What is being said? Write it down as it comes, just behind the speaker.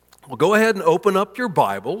Well, go ahead and open up your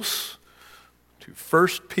Bibles to 1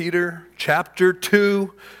 Peter chapter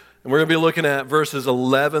 2, and we're going to be looking at verses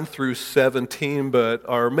 11 through 17, but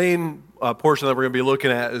our main portion that we're going to be looking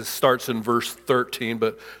at starts in verse 13,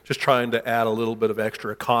 but just trying to add a little bit of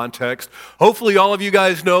extra context. Hopefully all of you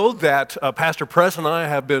guys know that Pastor Press and I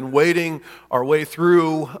have been wading our way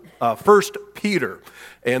through 1 Peter.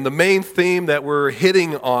 And the main theme that we're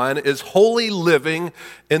hitting on is holy living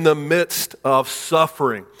in the midst of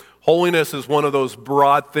suffering. Holiness is one of those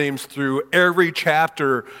broad themes through every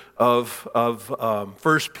chapter of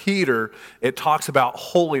 1 Peter. It talks about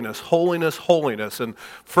holiness, holiness, holiness. And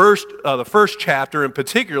the first chapter in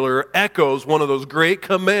particular echoes one of those great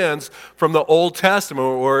commands from the Old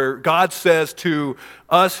Testament where God says to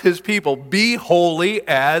us, his people, be holy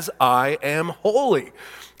as I am holy.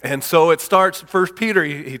 And so it starts, 1 Peter,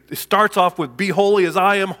 he starts off with, be holy as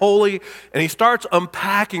I am holy, and he starts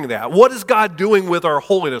unpacking that. What is God doing with our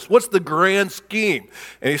holiness? What's the grand scheme?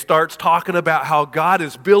 And he starts talking about how God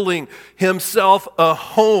is building himself a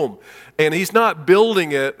home. And he's not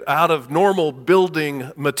building it out of normal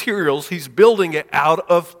building materials. He's building it out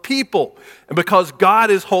of people. And because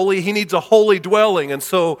God is holy, he needs a holy dwelling. And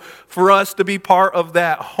so for us to be part of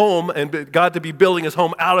that home and God to be building his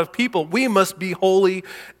home out of people, we must be holy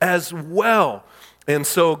as well. And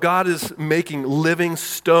so God is making living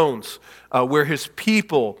stones where his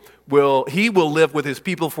people he will live with his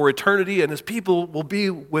people for eternity, and his people will be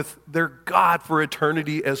with their God for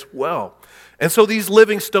eternity as well. And so these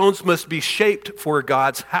living stones must be shaped for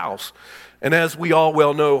God's house. And as we all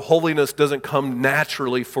well know, holiness doesn't come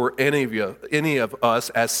naturally for any of us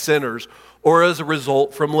as sinners or as a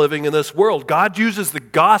result from living in this world. God uses the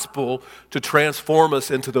gospel to transform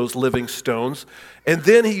us into those living stones. And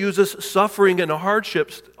then he uses suffering and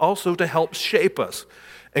hardships also to help shape us.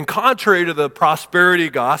 And contrary to the prosperity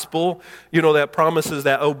gospel, that promises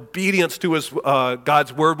that obedience to his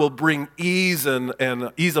God's word will bring ease and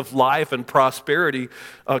ease of life and prosperity.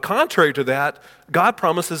 Contrary to that, God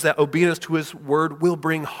promises that obedience to his word will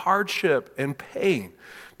bring hardship and pain.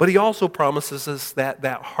 But he also promises us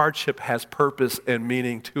that hardship has purpose and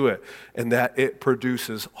meaning to it, and that it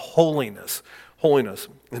produces holiness.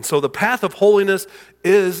 And so the path of holiness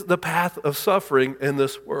is the path of suffering in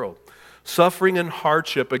this world. Suffering and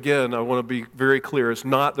hardship, again, I want to be very clear, is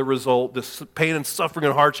not the result, this pain and suffering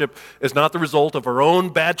and hardship is not the result of our own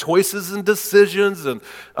bad choices and decisions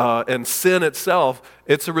and sin itself.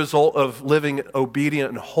 It's a result of living obedient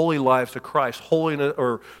and holy lives to Christ. Holiness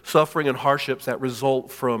or suffering and hardships that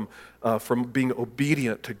result from being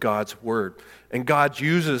obedient to God's word. And God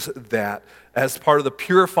uses that as part of the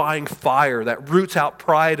purifying fire that roots out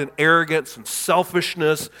pride and arrogance and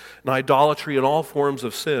selfishness and idolatry and all forms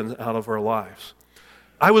of sin out of our lives.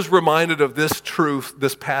 I was reminded of this truth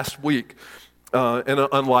this past week in an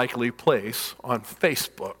unlikely place on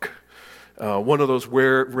Facebook. One of those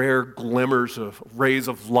rare glimmers of rays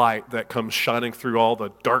of light that comes shining through all the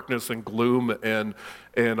darkness and gloom and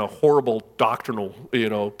a horrible doctrinal,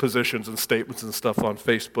 positions and statements and stuff on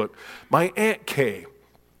Facebook. My Aunt Kay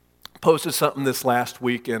posted something this last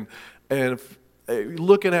week, and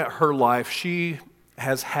looking at her life, she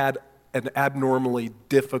has had an abnormally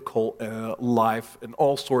difficult life in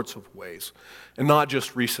all sorts of ways, and not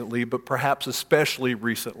just recently, but perhaps especially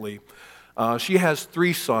recently. She has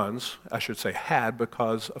 3 sons, I should say had,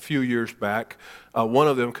 because a few years back, one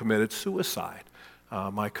of them committed suicide.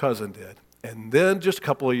 My cousin did. And then just a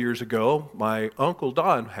couple of years ago, my Uncle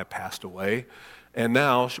Don had passed away. And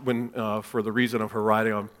now, for the reason of her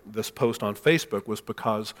writing on this post on Facebook was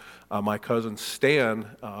because my cousin Stan,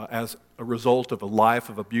 as a result of a life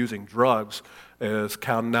of abusing drugs, is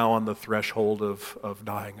now on the threshold of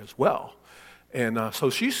dying as well. And so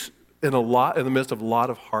she's in the midst of a lot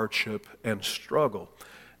of hardship and struggle.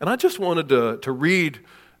 And I just wanted to read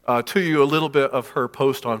to you a little bit of her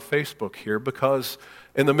post on Facebook here, because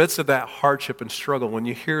in the midst of that hardship and struggle, when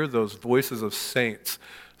you hear those voices of saints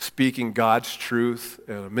speaking God's truth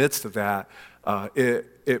in the midst of that,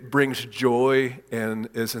 it brings joy and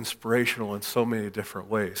is inspirational in so many different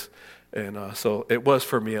ways. And so it was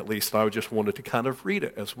for me, at least. I just wanted to kind of read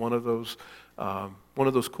it as one of those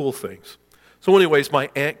cool things. So anyways, my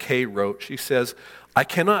Aunt Kay wrote, she says, I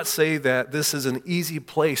cannot say that this is an easy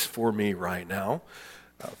place for me right now,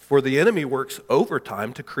 for the enemy works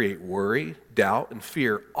overtime to create worry, doubt, and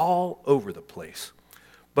fear all over the place.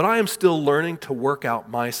 But I am still learning to work out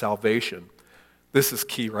my salvation. This is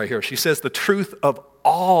key right here. She says the truth of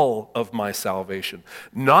all of my salvation,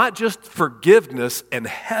 not just forgiveness and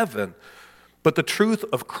heaven, but the truth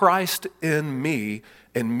of Christ in me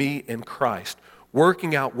and me in Christ.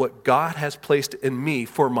 working out what God has placed in me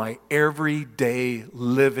for my everyday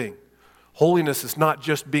living. Holiness is not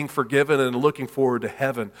just being forgiven and looking forward to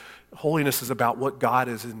heaven. Holiness is about what God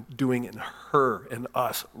is doing in her and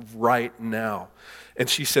us right now. And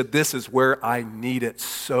she said, this is where I need it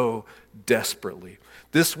so desperately.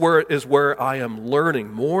 This is where I am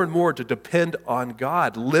learning more and more to depend on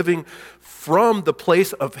God, living from the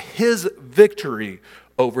place of His victory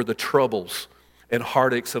over the troubles and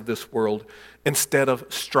heartaches of this world instead of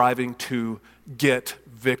striving to get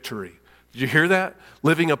victory. Did you hear that?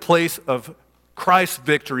 Living a place of Christ's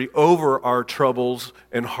victory over our troubles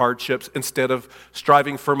and hardships instead of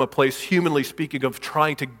striving from a place, humanly speaking, of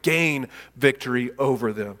trying to gain victory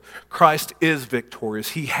over them. Christ is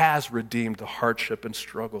victorious. He has redeemed the hardship and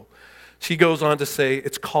struggle. She goes on to say,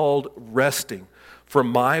 it's called resting from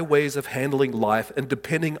my ways of handling life and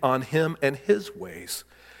depending on Him and His ways.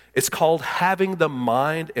 It's called having the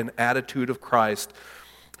mind and attitude of Christ.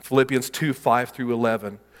 Philippians 2, 5 through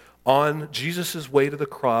 11. On Jesus' way to the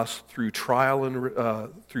cross through trial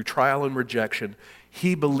and rejection,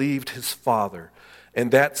 He believed His Father,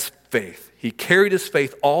 and that's faith. He carried His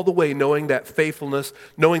faith all the way, knowing the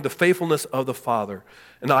faithfulness of the Father.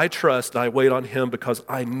 And I trust and I wait on Him because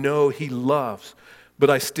I know He loves,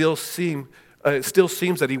 but it still seems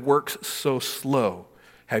that He works so slow.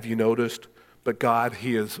 Have you noticed? But God,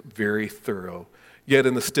 He is very thorough. Yet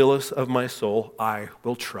in the stillness of my soul, I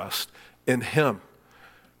will trust in Him.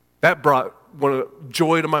 That brought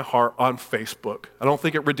joy to my heart on Facebook. I don't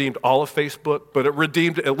think it redeemed all of Facebook, but it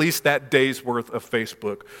redeemed at least that day's worth of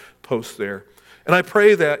Facebook posts there. And I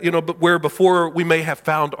pray that, where before we may have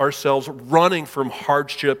found ourselves running from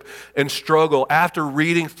hardship and struggle, after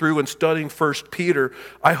reading through and studying 1 Peter,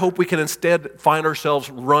 I hope we can instead find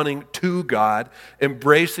ourselves running to God,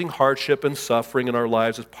 embracing hardship and suffering in our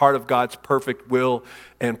lives as part of God's perfect will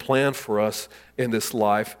and plan for us in this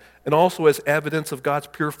life, and also as evidence of God's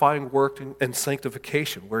purifying work and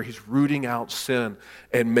sanctification, where He's rooting out sin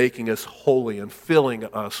and making us holy and filling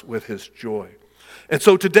us with His joy. And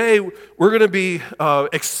so today we're going to be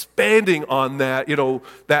expanding on that,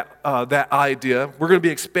 that idea. We're going to be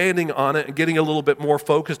expanding on it and getting a little bit more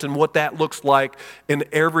focused on what that looks like in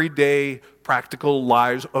everyday practical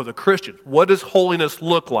lives of the Christians. What does holiness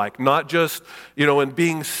look like? Not just, in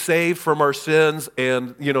being saved from our sins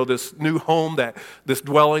and, this new home, this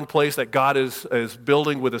dwelling place that God is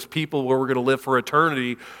building with His people where we're going to live for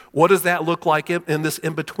eternity. What does that look like in this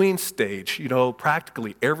in-between stage,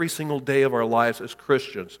 practically every single day of our lives as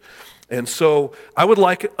Christians? And so I would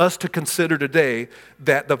like us to consider today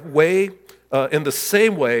that in the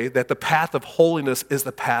same way that the path of holiness is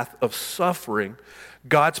the path of suffering,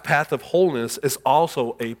 God's path of holiness is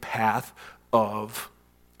also a path of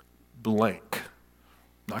blank.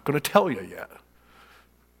 Not going to tell you yet.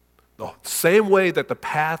 The same way that the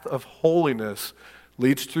path of holiness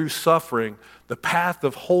leads through suffering, the path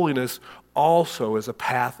of holiness also is a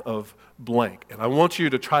path of blank. And I want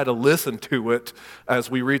you to try to listen to it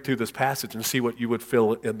as we read through this passage and see what you would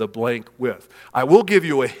fill in the blank with. I will give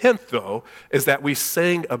you a hint, though, is that we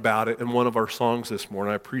sang about it in one of our songs this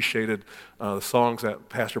morning. I appreciated the songs that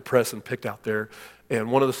Pastor Preston picked out there.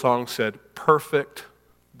 And one of the songs said, perfect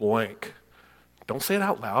blank. Don't say it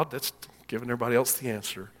out loud. That's giving everybody else the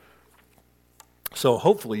answer. So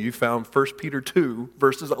hopefully you found 1 Peter 2,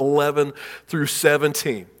 verses 11 through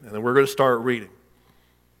 17. And then we're going to start reading.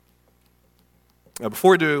 Now,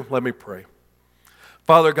 before we do, let me pray.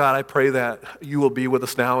 Father God, I pray that you will be with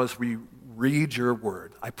us now as we read your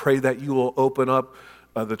word. I pray that you will open up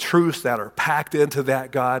the truths that are packed into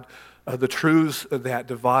that, God, the truths that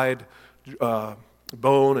divide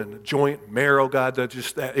bone and joint, marrow, God,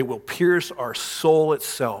 that it will pierce our soul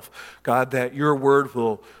itself. God, that your word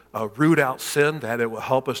will root out sin, that it will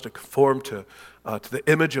help us to conform to the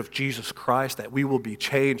image of Jesus Christ, that we will be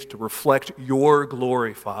changed to reflect your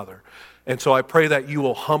glory, Father. And so I pray that you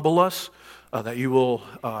will humble us, that you will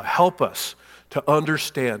help us to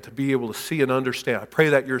understand, to be able to see and understand. I pray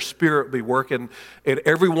that your Spirit be working in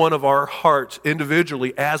every one of our hearts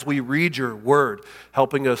individually as we read your word,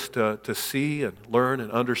 helping us to see and learn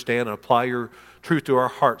and understand and apply your truth to our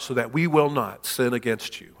hearts so that we will not sin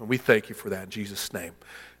against you. And we thank you for that in Jesus' name.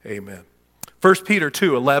 Amen. 1 Peter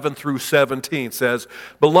 2, 11 through 17 says,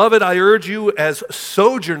 Beloved, I urge you as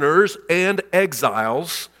sojourners and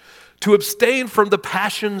exiles to abstain from the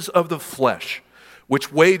passions of the flesh,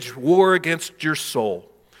 which wage war against your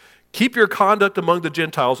soul. Keep your conduct among the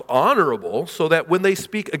Gentiles honorable, so that when they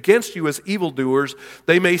speak against you as evildoers,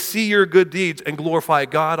 they may see your good deeds and glorify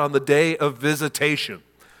God on the day of visitation.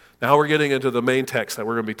 Now we're getting into the main text that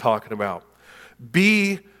we're going to be talking about.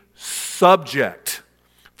 Be subject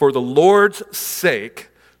for the Lord's sake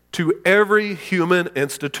to every human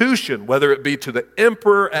institution, whether it be to the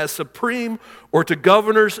emperor as supreme or to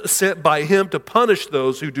governors sent by him to punish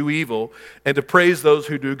those who do evil and to praise those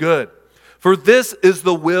who do good. For this is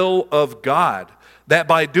the will of God, that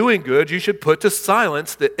by doing good you should put to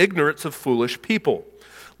silence the ignorance of foolish people.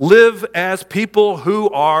 Live as people who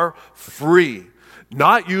are free,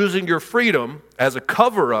 not using your freedom as a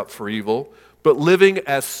cover-up for evil, but living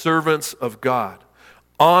as servants of God.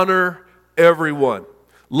 Honor everyone.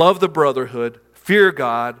 Love the brotherhood. Fear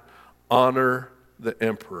God. Honor the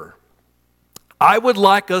emperor. I would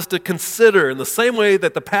like us to consider, in the same way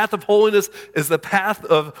that the path of holiness is the path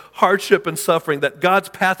of hardship and suffering, that God's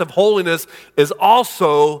path of holiness is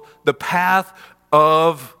also the path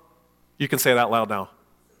of, you can say it out loud now,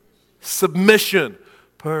 submission.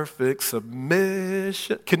 Perfect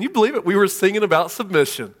submission. Can you believe it? We were singing about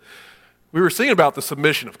submission. We were singing about the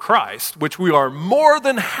submission of Christ, which we are more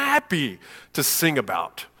than happy to sing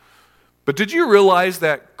about. But did you realize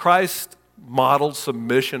that Christ modeled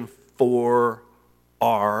submission for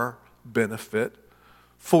our benefit,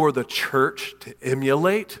 for the church to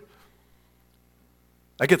emulate?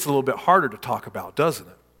 That gets a little bit harder to talk about, doesn't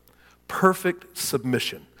it? Perfect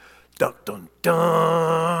submission. Dun, dun,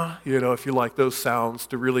 dun. You know, if you like those sounds,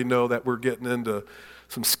 to really know that we're getting into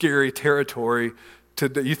some scary territory.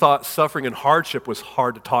 You thought suffering and hardship was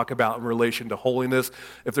hard to talk about in relation to holiness.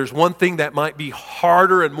 If there's one thing that might be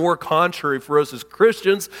harder and more contrary for us as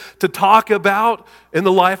Christians to talk about in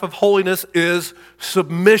the life of holiness is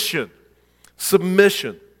submission.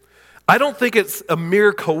 Submission. I don't think it's a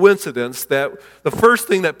mere coincidence that the first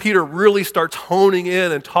thing that Peter really starts honing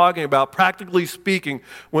in and talking about, practically speaking,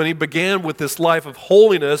 when he began with this life of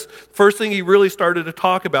holiness, first thing he really started to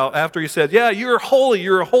talk about after he said, yeah, you're holy,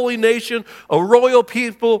 you're a holy nation, a royal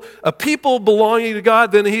people, a people belonging to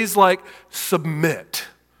God, then he's like, submit.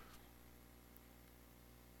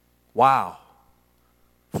 Wow.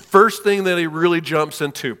 First thing that he really jumps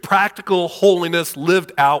into, practical holiness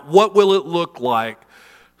lived out. What will it look like?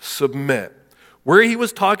 Submit. Where he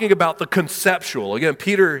was talking about the conceptual, again,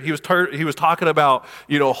 Peter, he was talking about,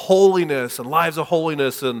 holiness and lives of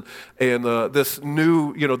holiness and this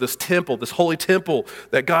new, this temple, this holy temple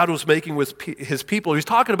that God was making with his people. He's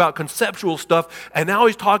talking about conceptual stuff, and now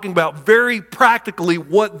he's talking about very practically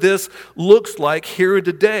what this looks like here and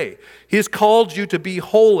today. He has called you to be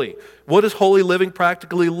holy. What does holy living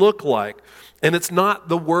practically look like? And it's not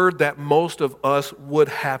the word that most of us would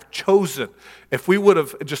have chosen. If we would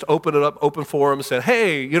have just opened it up, open forum, and said,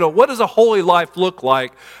 hey, what does a holy life look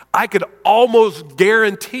like? I could almost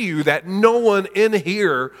guarantee you that no one in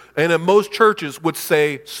here and in most churches would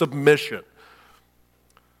say submission.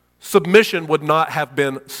 Submission would not have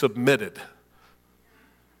been submitted.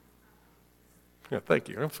 Yeah, thank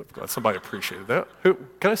you. I'm so glad somebody appreciated that.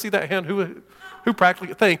 Can I see that hand? Who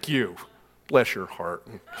practically? Thank you. Bless your heart.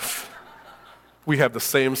 We have the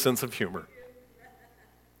same sense of humor.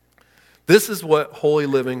 This is what holy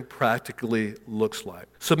living practically looks like.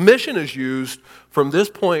 Submission is used from this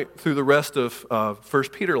point through the rest of 1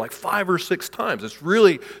 Peter like 5 or 6 times. It's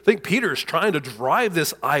really, I think Peter is trying to drive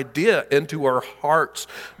this idea into our hearts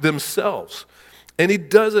themselves. And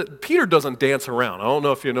Peter doesn't dance around. I don't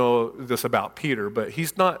know if you know this about Peter, but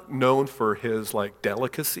he's not known for his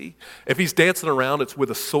delicacy. If he's dancing around, it's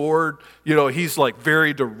with a sword. He's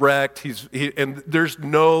very direct. And there's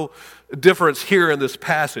no difference here in this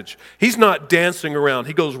passage. He's not dancing around.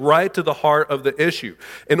 He goes right to the heart of the issue.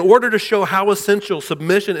 In order to show how essential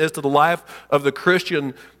submission is to the life of the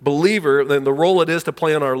Christian believer and the role it is to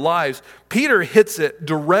play in our lives, Peter hits it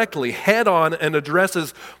directly, head on, and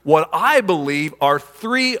addresses what I believe are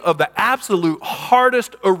 3 of the absolute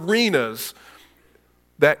hardest arenas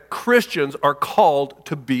that Christians are called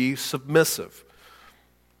to be submissive.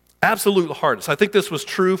 Absolute hardest. I think this was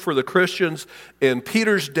true for the Christians in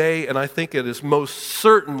Peter's day, and I think it is most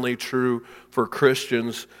certainly true for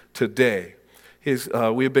Christians today.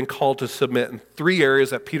 We have been called to submit in 3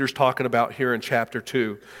 areas that Peter's talking about here in chapter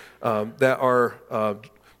 2 that are,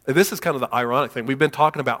 this is kind of the ironic thing. We've been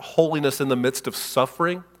talking about holiness in the midst of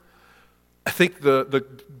suffering. I think the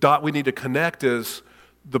dot we need to connect is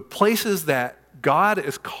the places that God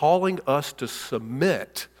is calling us to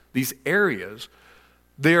submit, these areas.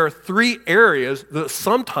 There are 3 areas that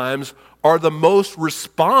sometimes are the most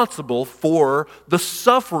responsible for the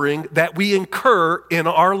suffering that we incur in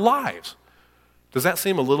our lives. Does that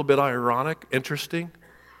seem a little bit ironic, interesting?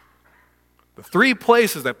 The 3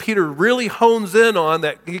 places that Peter really hones in on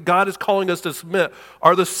that God is calling us to submit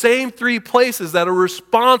are the same 3 places that are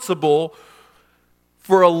responsible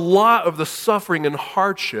for a lot of the suffering and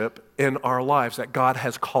hardship in our lives that God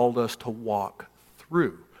has called us to walk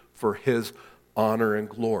through. for his honor and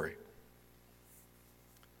glory.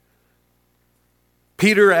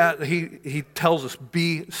 Peter, he tells us,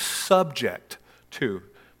 be subject to.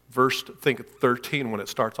 Verse, I think 13 when it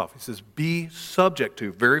starts off. He says, be subject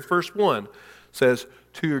to. Very first one says,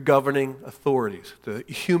 to your governing authorities, the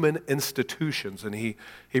human institutions. And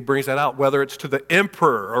he brings that out, whether it's to the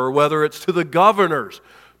emperor or whether it's to the governors.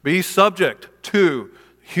 Be subject to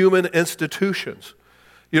human institutions.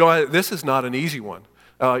 This is not an easy one.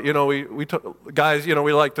 Guys,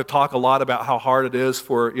 we like to talk a lot about how hard it is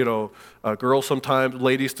for, girls sometimes,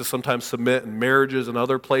 ladies to sometimes submit in marriages and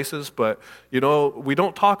other places. But, we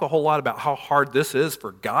don't talk a whole lot about how hard this is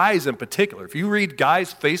for guys in particular. If you read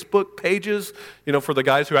guys' Facebook pages, for the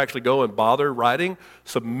guys who actually go and bother writing,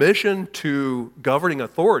 submission to governing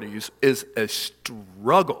authorities is a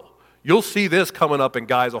struggle. You'll see this coming up in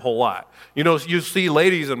guys a whole lot. You see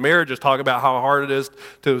ladies in marriages talk about how hard it is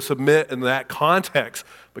to submit in that context.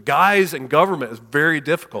 But guys in government is very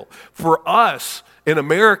difficult. For us in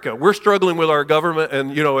America, we're struggling with our government,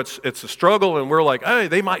 and it's a struggle, and we're like, hey,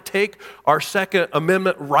 they might take our Second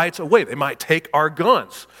Amendment rights away. They might take our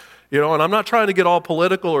guns. And I'm not trying to get all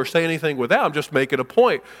political or say anything with that. I'm just making a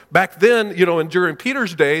point. Back then, and during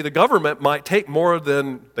Peter's day, the government might take more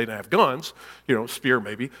than, they didn't have guns, spear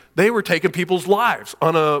maybe. They were taking people's lives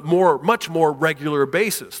on a much more regular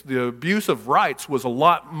basis. The abuse of rights was a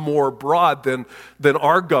lot more broad than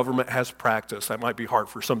our government has practiced. That might be hard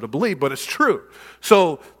for some to believe, but it's true.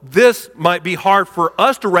 So this might be hard for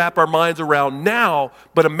us to wrap our minds around now,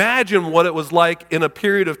 but imagine what it was like in a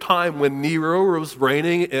period of time when Nero was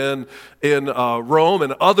reigning in Rome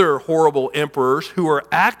and other horrible emperors who were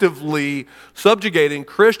actively subjugating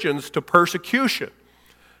Christians to persecution.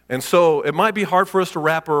 And so it might be hard for us to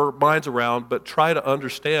wrap our minds around, but try to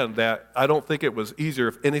understand that I don't think it was easier.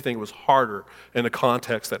 If anything, it was harder in the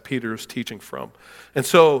context that Peter is teaching from. And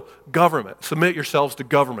so government, submit yourselves to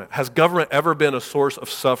government. Has government ever been a source of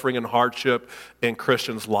suffering and hardship in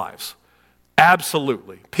Christians' lives?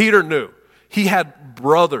 Absolutely. Peter knew. He had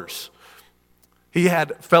brothers. He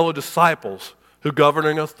had fellow disciples who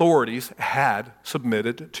governing authorities had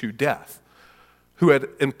submitted to death, who had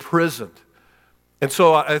imprisoned. And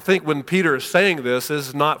so I think when Peter is saying this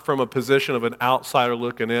is not from a position of an outsider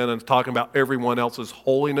looking in and talking about everyone else's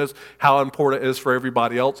holiness, how important it is for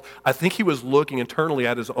everybody else. I think he was looking internally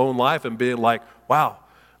at his own life and being like, wow,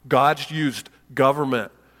 God's used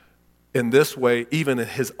government in this way, even in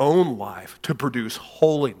his own life, to produce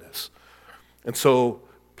holiness. And so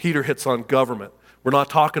Peter hits on government. We're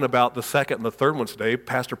not talking about the second and the third ones today.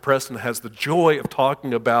 Pastor Preston has the joy of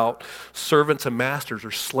talking about servants and masters,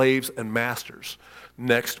 or slaves and masters,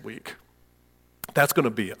 next week. That's going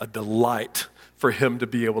to be a delight for him to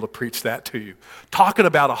be able to preach that to you. Talking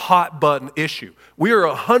about a hot button issue. We are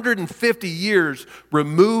 150 years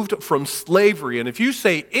removed from slavery, and if you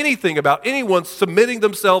say anything about anyone submitting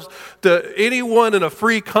themselves to anyone in a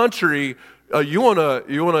free country, you want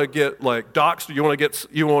to get like doxxed, you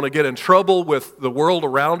want to get in trouble with the world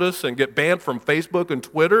around us and get banned from Facebook and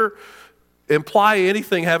Twitter, imply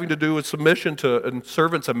anything having to do with submission to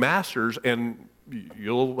servants and masters, and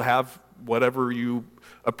you'll have whatever you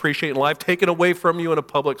appreciate in life taken away from you in a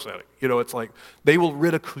public setting. It's like they will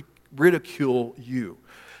ridicule you.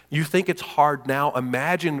 You think it's hard now?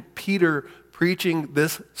 Imagine Peter preaching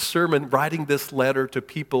this sermon, writing this letter to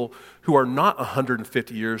people who are not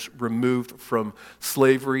 150 years removed from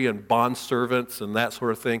slavery and bondservants and that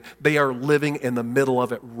sort of thing. They are living in the middle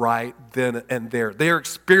of it right then and there. They are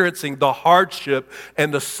experiencing the hardship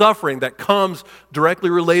and the suffering that comes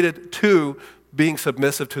directly related to being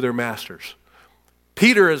submissive to their masters.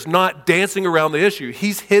 Peter is not dancing around the issue.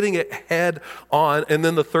 He's hitting it head on. And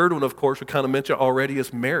then the third one, of course, we kind of mentioned already,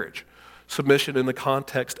 is marriage. Submission in the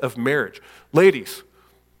context of marriage. Ladies,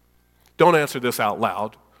 don't answer this out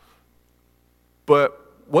loud,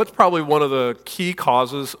 but what's probably one of the key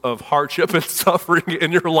causes of hardship and suffering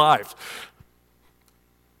in your lives?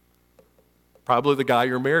 Probably the guy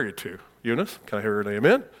you're married to. Eunice, can I hear an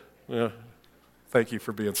amen? Yeah. Thank you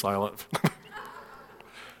for being silent.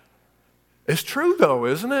 It's true though,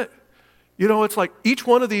 isn't it? It's like each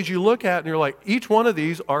one of these you look at and you're like, each one of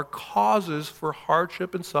these are causes for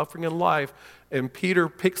hardship and suffering in life. And Peter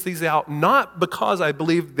picks these out, not because I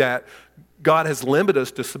believe that God has limited us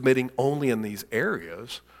to submitting only in these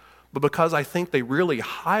areas, but because I think they really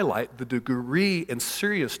highlight the degree and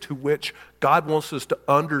seriousness to which God wants us to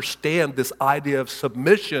understand this idea of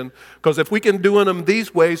submission. Because if we can do them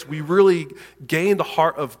these ways, we really gain the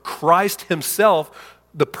heart of Christ himself,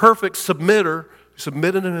 the perfect submitter,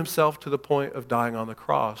 submitted himself to the point of dying on the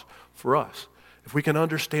cross for us. If we can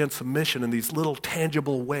understand submission in these little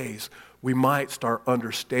tangible ways, we might start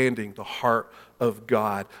understanding the heart of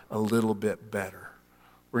God a little bit better,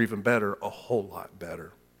 or even better, a whole lot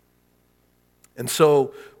better. And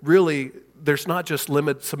so really, there's not just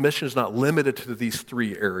submission is not limited to these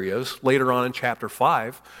three areas. Later on in chapter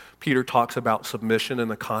 5, Peter talks about submission in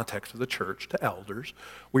the context of the church to elders.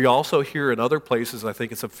 We also hear in other places, I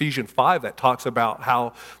think it's Ephesians 5, that talks about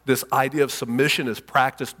how this idea of submission is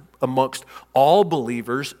practiced amongst all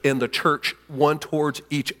believers in the church, one towards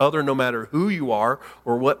each other, no matter who you are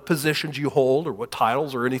or what positions you hold or what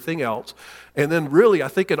titles or anything else. And then really, I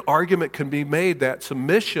think an argument can be made that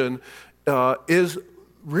submission is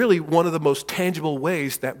really one of the most tangible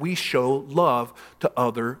ways that we show love to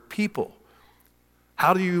other people.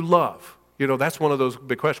 How do you love? That's one of those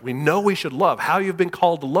big questions. We know we should love. How you've been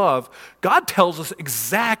called to love, God tells us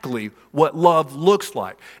exactly what love looks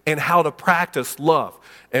like and how to practice love.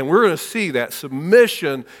 And we're going to see that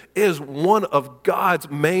submission is one of God's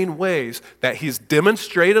main ways that he's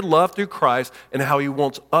demonstrated love through Christ and how he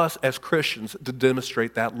wants us as Christians to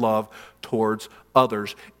demonstrate that love towards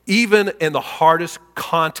others. Even in the hardest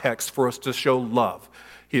context for us to show love,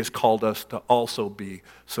 he has called us to also be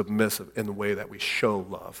submissive in the way that we show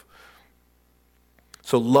love.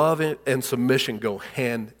 So love and submission go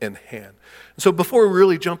hand in hand. So before we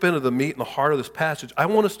really jump into the meat and the heart of this passage, I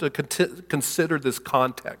want us to consider this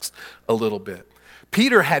context a little bit.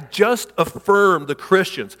 Peter had just affirmed the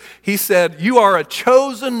Christians. He said, you are a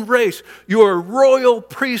chosen race. You are a royal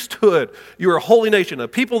priesthood. You are a holy nation, a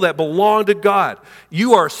people that belong to God.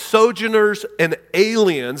 You are sojourners and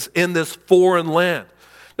aliens in this foreign land.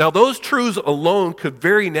 Now, those truths alone could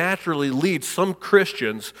very naturally lead some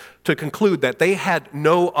Christians to conclude that they had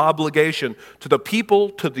no obligation to the people,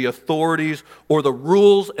 to the authorities, or the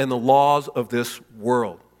rules and the laws of this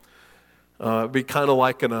world. It'd be kind of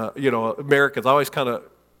like Americans. I always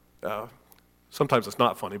sometimes it's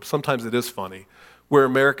not funny, but sometimes it is funny, where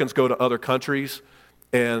Americans go to other countries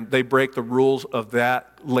and they break the rules of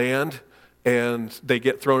that land and they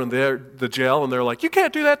get thrown in the jail and they're like, you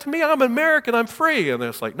can't do that to me, I'm American, I'm free. And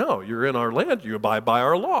it's like, no, you're in our land, you abide by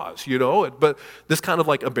our laws, But this kind of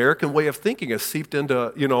like American way of thinking has seeped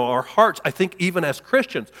into, our hearts. I think even as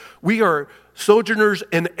Christians, we are sojourners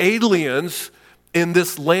and aliens in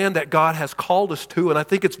this land that God has called us to. And I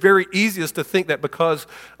think it's very easiest to think that because,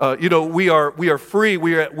 we are free,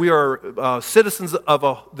 we are citizens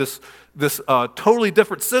of this totally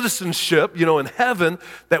different citizenship, in heaven,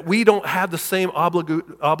 that we don't have the same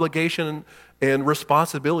obligation and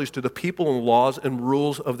responsibilities to the people and laws and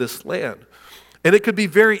rules of this land. And it could be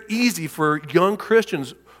very easy for young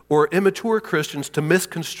Christians or immature Christians to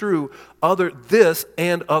misconstrue this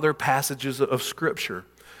and other passages of Scripture.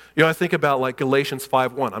 I think about like Galatians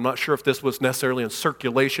 5:1. I'm not sure if this was necessarily in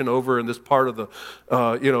circulation over in this part of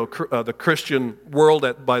the Christian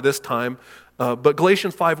world by this time. But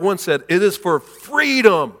Galatians 5:1 said, it is for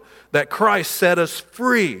freedom that Christ set us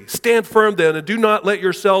free. Stand firm then and do not let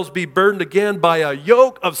yourselves be burdened again by a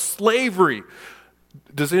yoke of slavery.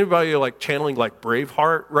 Does anybody like channeling like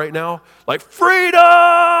Braveheart right now? Like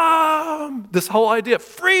freedom! This whole idea,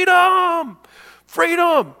 freedom!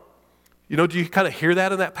 Freedom! Do you kind of hear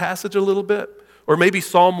that in that passage a little bit? Or maybe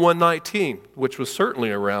Psalm 119, which was certainly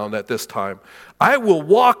around at this time. I will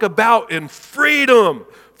walk about in freedom,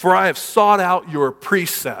 for I have sought out your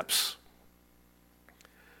precepts.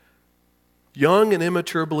 Young and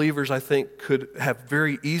immature believers, I think, could have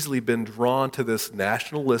very easily been drawn to this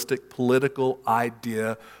nationalistic political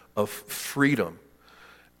idea of freedom.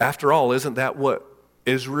 After all, isn't that what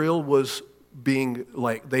Israel was being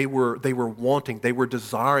like? They were wanting, they were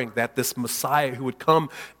desiring that this Messiah who would come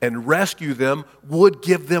and rescue them would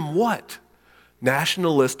give them what?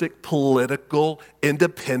 Nationalistic, political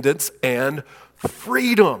independence and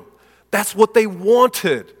freedom. That's what they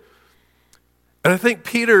wanted. And I think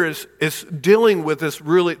Peter is dealing with this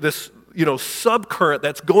subcurrent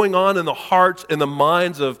that's going on in the hearts and the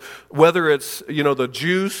minds of whether it's, the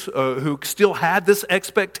Jews who still had this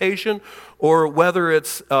expectation, or whether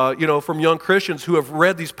it's, from young Christians who have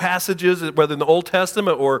read these passages, whether in the Old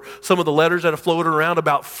Testament or some of the letters that have floated around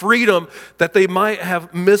about freedom, that they might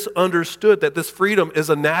have misunderstood that this freedom is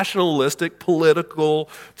a nationalistic political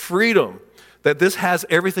freedom. That this has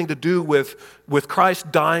everything to do with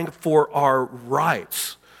Christ dying for our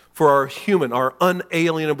rights, for our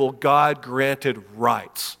unalienable, God-granted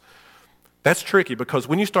rights. That's tricky because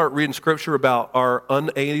when you start reading Scripture about our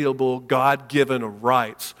unalienable, God-given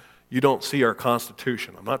rights, you don't see our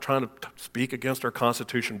Constitution. I'm not trying to speak against our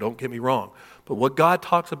Constitution, don't get me wrong. But what God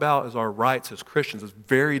talks about as our rights as Christians is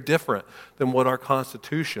very different than what our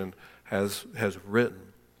Constitution has written.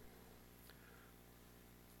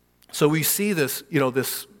 So we see this,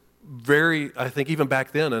 this very, I think even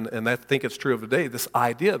back then, and I think it's true of today, this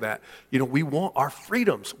idea that, we want our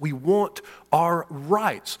freedoms, we want our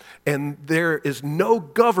rights, and there is no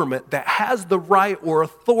government that has the right or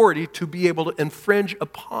authority to be able to infringe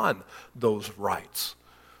upon those rights.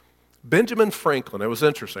 Benjamin Franklin, it was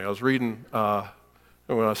interesting. I was reading, when I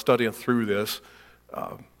was studying through this,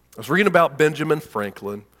 I was reading about Benjamin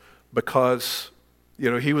Franklin because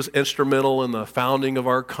he was instrumental in the founding of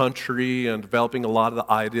our country and developing a lot of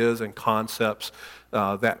the ideas and concepts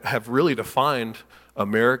that have really defined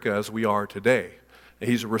America as we are today. And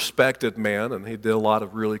he's a respected man, and he did a lot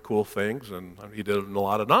of really cool things, and he did a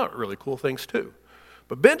lot of not really cool things too.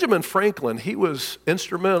 But Benjamin Franklin, he was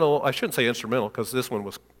instrumental. I shouldn't say instrumental because this one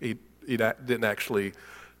was, he didn't actually,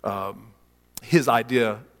 his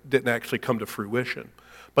idea didn't actually come to fruition.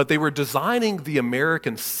 But they were designing the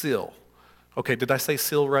American seal. Okay, did I say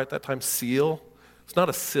seal right that time? Seal? It's not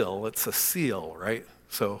a sill, it's a seal, right?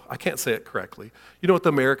 So I can't say it correctly. You know what the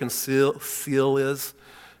American seal is?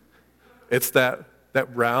 It's that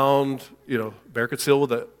round, American seal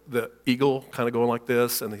with the eagle kind of going like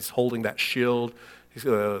this, and he's holding that shield.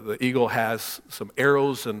 The eagle has some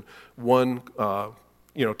arrows and one,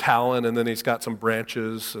 talon, and then he's got some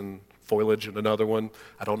branches and foliage and another one.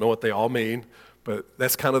 I don't know what they all mean, but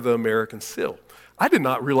that's kind of the American seal. I did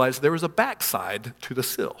not realize there was a backside to the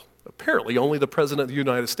seal. Apparently, only the President of the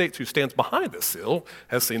United States, who stands behind the seal,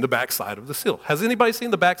 has seen the backside of the seal. Has anybody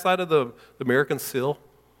seen the backside of the American seal?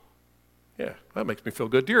 Yeah, that makes me feel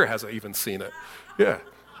good. Deer hasn't even seen it. Yeah.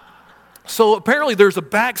 So apparently there's a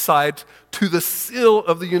backside to the seal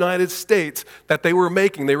of the United States that they were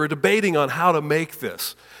making. They were debating on how to make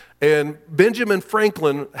this. And Benjamin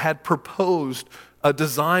Franklin had proposed a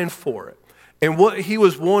design for it. And what he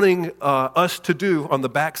was wanting us to do on the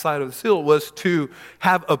backside of the seal was to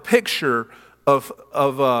have a picture of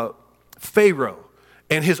Pharaoh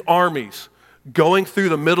and his armies going through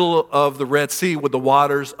the middle of the Red Sea with the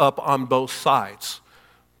waters up on both sides.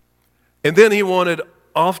 And then he wanted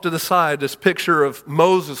off to the side this picture of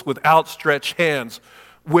Moses with outstretched hands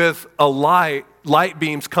with a light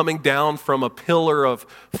beams coming down from a pillar of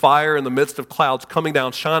fire in the midst of clouds coming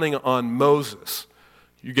down, shining on Moses.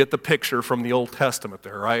 You get the picture from the Old Testament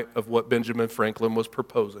there, right, of what Benjamin Franklin was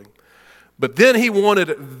proposing. But then he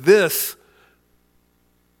wanted this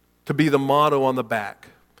to be the motto on the back.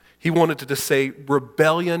 He wanted to say,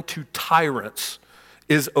 rebellion to tyrants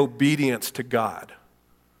is obedience to God.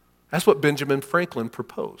 That's what Benjamin Franklin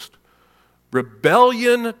proposed.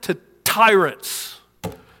 Rebellion to tyrants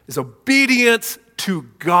is obedience to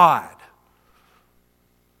God.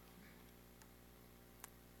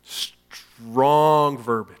 Strong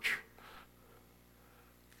verbiage.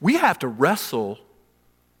 We have to wrestle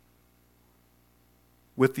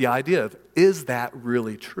with the idea of, is that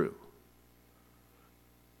really true?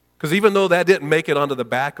 Because even though that didn't make it onto the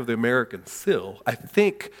back of the American seal, I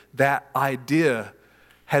think that idea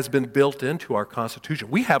has been built into our Constitution.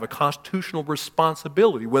 We have a constitutional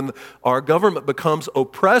responsibility. When our government becomes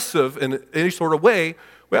oppressive in any sort of way,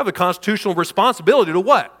 we have a constitutional responsibility to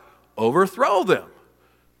what? Overthrow them.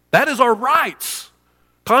 That is our rights,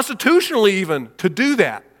 constitutionally even, to do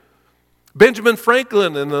that. Benjamin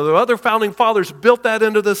Franklin and the other founding fathers built that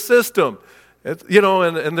into the system.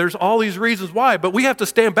 And there's all these reasons why, but we have to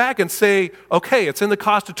stand back and say, okay, it's in the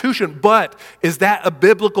Constitution, but is that a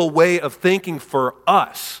biblical way of thinking for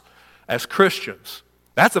us as Christians?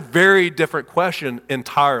 That's a very different question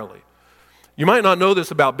entirely. You might not know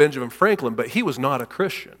this about Benjamin Franklin, but he was not a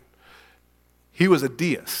Christian. He was a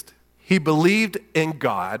deist. He believed in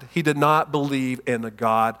God. He did not believe in the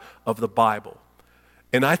God of the Bible.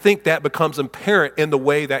 And I think that becomes apparent in the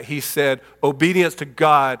way that he said obedience to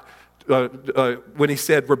God. When he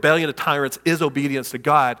said rebellion to tyrants is obedience to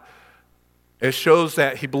God, it shows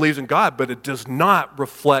that he believes in God, but it does not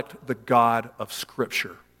reflect the God of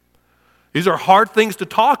Scripture. These are hard things to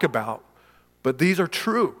talk about, but these are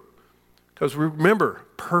true. Because remember,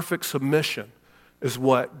 perfect submission is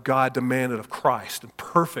what God demanded of Christ, and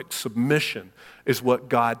perfect submission is what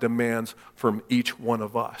God demands from each one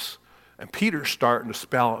of us. And Peter's starting to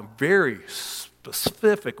spell out in very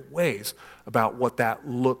specific ways about what that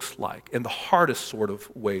looks like, in the hardest sort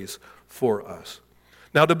of ways for us.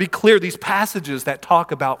 Now, to be clear, these passages that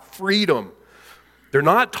talk about freedom, they're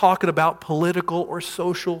not talking about political or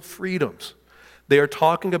social freedoms. They are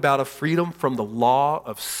talking about a freedom from the law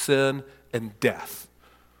of sin and death.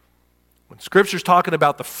 When Scripture's talking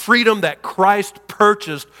about the freedom that Christ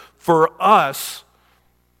purchased for us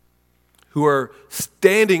who are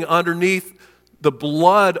standing underneath the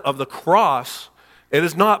blood of the cross, it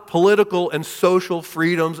is not political and social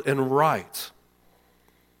freedoms and rights.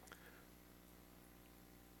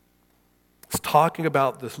 It's talking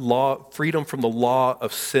about this law, freedom from the law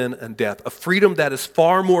of sin and death, a freedom that is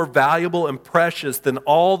far more valuable and precious than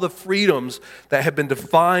all the freedoms that have been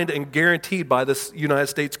defined and guaranteed by this United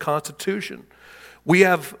States Constitution. We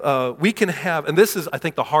can have, and this is, I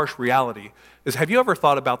think, the harsh reality, is have you ever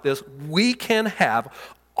thought about this? We can have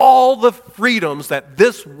all the freedoms that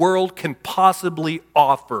this world can possibly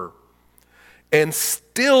offer and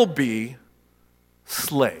still be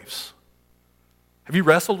slaves. Have you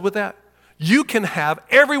wrestled with that? You can have,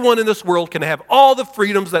 everyone in this world can have all the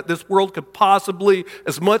freedoms that this world could possibly,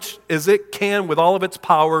 as much as it can with all of its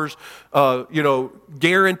powers,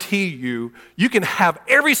 guarantee you. You can have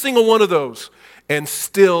every single one of those and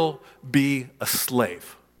still be a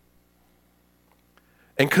slave.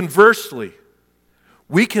 And conversely,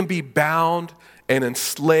 we can be bound and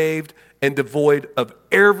enslaved and devoid of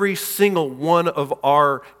every single one of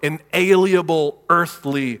our inalienable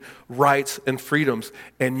earthly rights and freedoms,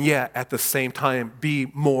 and yet at the same time be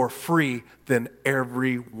more free than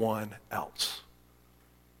everyone else.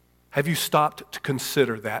 Have you stopped to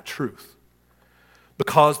consider that truth?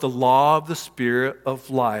 Because the law of the Spirit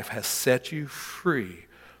of life has set you free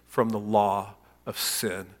from the law of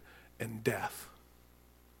sin and death.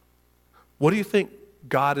 What do you think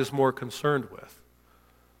God is more concerned with?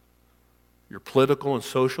 Your political and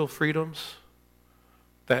social freedoms,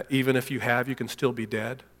 that even if you have, you can still be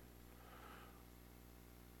dead?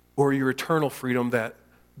 Or your eternal freedom that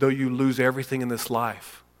though you lose everything in this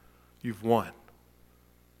life, you've won?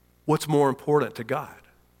 What's more important to God?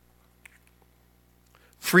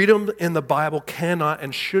 Freedom in the Bible cannot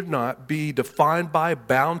and should not be defined by,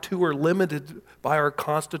 bound to, or limited by our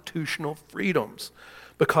constitutional freedoms.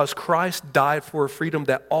 Because Christ died for a freedom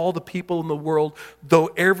that all the people in the world, though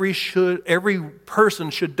every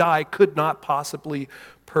person should die, could not possibly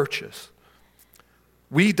purchase.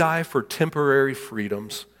 We die for temporary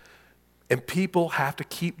freedoms, and people have to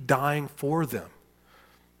keep dying for them.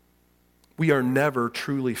 We are never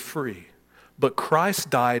truly free. But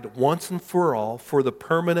Christ died once and for all for the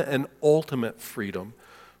permanent and ultimate freedom,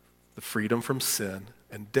 the freedom from sin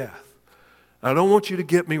and death. I don't want you to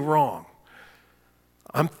get me wrong.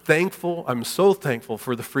 I'm so thankful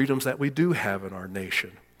for the freedoms that we do have in our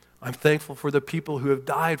nation. I'm thankful for the people who have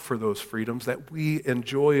died for those freedoms that we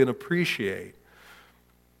enjoy and appreciate.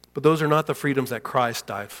 But those are not the freedoms that Christ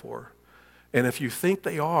died for. And if you think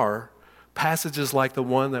they are, passages like the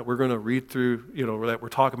one that we're going to read through, that we're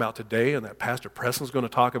talking about today and that Pastor Preston's going to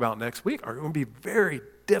talk about next week are going to be very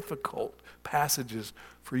difficult passages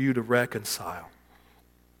for you to reconcile.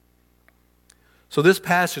 So this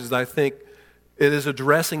passage, I think, it is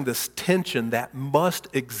addressing this tension that must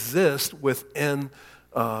exist within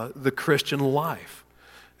the Christian life.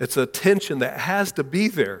 It's a tension that has to be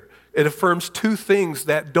there. It affirms two things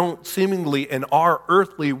that don't seemingly, in our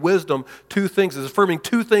earthly wisdom, two things. It's affirming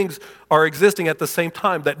two things are existing at the same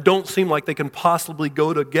time that don't seem like they can possibly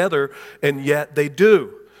go together, and yet they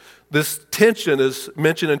do. This tension is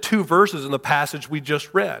mentioned in two verses in the passage we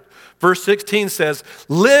just read. Verse 16 says,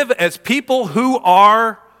 "Live as people who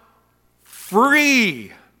are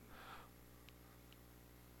free."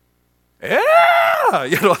 Yeah,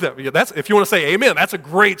 that's, if you want to say amen, that's a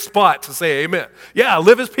great spot to say amen. Yeah,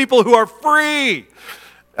 live as people who are free.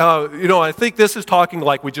 I think this is talking,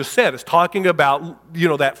 like we just said, it's talking about,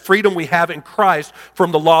 that freedom we have in Christ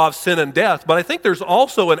from the law of sin and death. But I think there's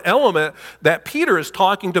also an element that Peter is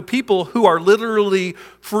talking to people who are literally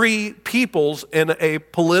free peoples in a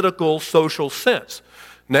political, social sense.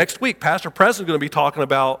 Next week, Pastor Preston is going to be talking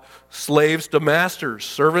about slaves to masters,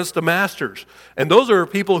 servants to masters. And those are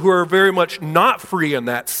people who are very much not free in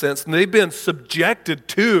that sense. And they've been subjected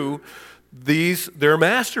to their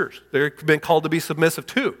masters. They've been called to be submissive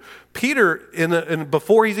to. Peter,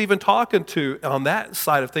 before he's even talking to on that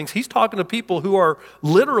side of things, he's talking to people who are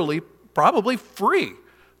literally probably free.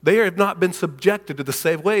 They have not been subjected to the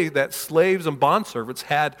same way that slaves and bondservants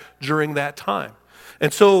had during that time.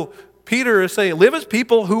 And so Peter is saying, live as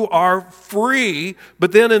people who are free,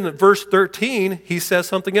 but then in verse 13, he says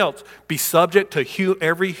something else. Be subject to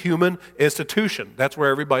every human institution. That's where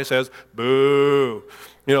everybody says, boo.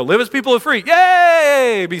 Live as people who are free.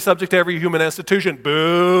 Yay! Be subject to every human institution.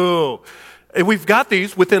 Boo. And we've got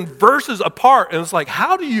these within verses apart, and it's like,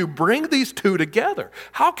 how do you bring these two together?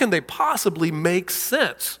 How can they possibly make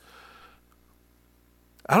sense?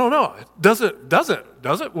 I don't know. It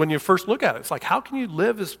doesn't when you first look at it. It's like, how can you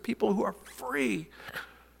live as people who are free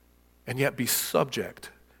and yet be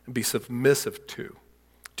subject and be submissive to?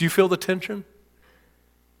 Do you feel the tension?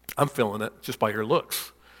 I'm feeling it just by your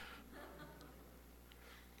looks.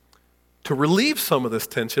 To relieve some of this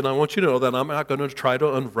tension, I want you to know that I'm not going to try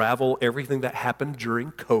to unravel everything that happened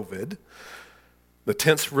during COVID. The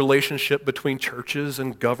tense relationship between churches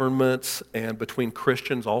and governments and between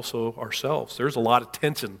Christians also ourselves. There's a lot of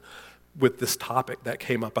tension with this topic that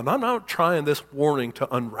came up. And I'm not trying this warning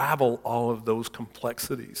to unravel all of those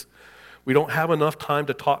complexities. We don't have enough time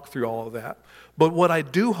to talk through all of that. But what I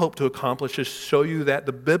do hope to accomplish is show you that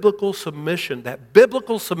the biblical submission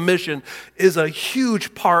is a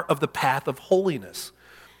huge part of the path of holiness.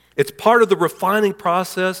 It's part of the refining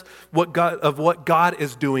process of what God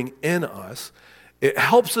is doing in us. It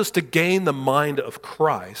helps us to gain the mind of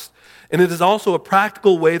Christ. And it is also a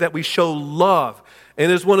practical way that we show love.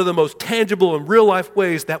 And it is one of the most tangible and real-life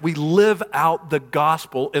ways that we live out the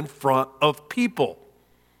gospel in front of people.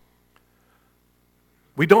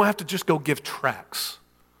 We don't have to just go give tracts.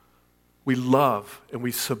 We love and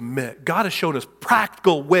we submit. God has shown us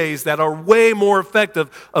practical ways that are way more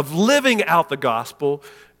effective of living out the gospel,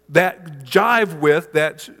 that jive with,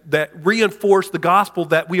 that reinforce the gospel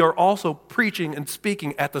that we are also preaching and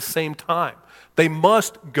speaking at the same time. They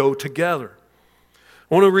must go together.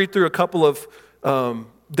 I want to read through a couple of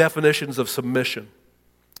definitions of submission.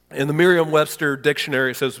 In the Merriam-Webster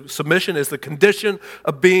dictionary, it says, submission is the condition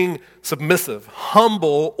of being submissive,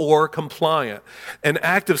 humble, or compliant, an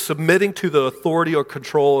act of submitting to the authority or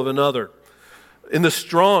control of another. In the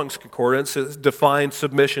Strong's Concordance, it defines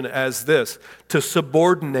submission as this: to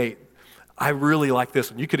subordinate. I really like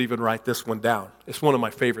this one. You could even write this one down. It's one of my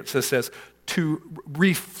favorites. It says, to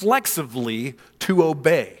reflexively to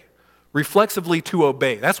obey. Reflexively to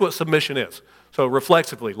obey. That's what submission is. So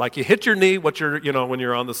reflexively, like you hit your knee, when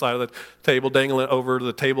you're on the side of the table, dangling over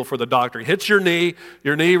the table for the doctor. He hits your knee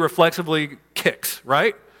reflexively kicks,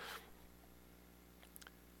 right?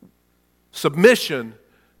 Submission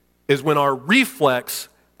is when our reflex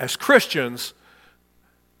as Christians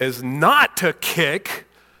is not to kick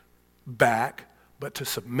back, but to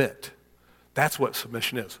submit. That's what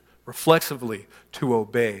submission is. Reflexively to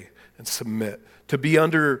obey and submit. To be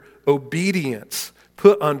under obedience,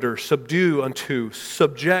 put under, subdue unto,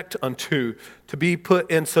 subject unto, to be put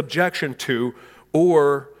in subjection to,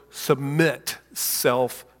 or submit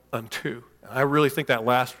self unto. I really think that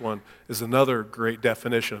last one is another great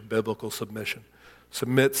definition of biblical submission.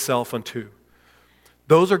 Submit self unto.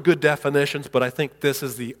 Those are good definitions, but I think this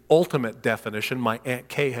is the ultimate definition. My Aunt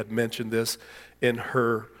Kay had mentioned this in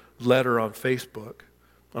her letter on Facebook,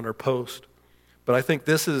 on her post. But I think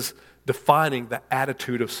this is defining the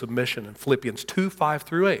attitude of submission in Philippians 2, 5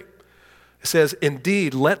 through 8. It says,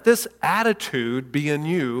 indeed, let this attitude be in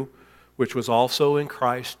you, which was also in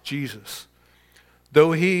Christ Jesus.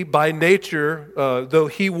 Though he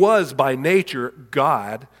was by nature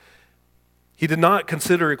God, he did not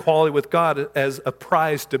consider equality with God as a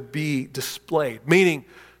prize to be displayed. Meaning,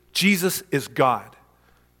 Jesus is God.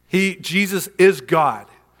 Jesus is God.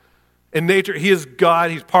 In nature, he is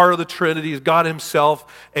God. He's part of the Trinity. He's God himself.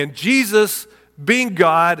 And Jesus, being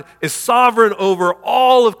God, is sovereign over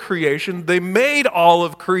all of creation. They made all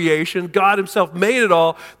of creation. God himself made it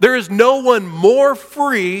all. There is no one more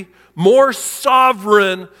free, more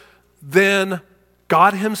sovereign than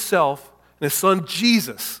God himself and his son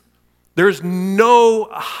Jesus. There's no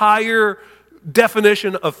higher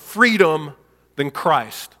definition of freedom than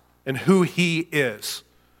Christ and who he is.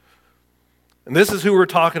 And this is who we're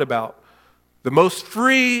talking about. The most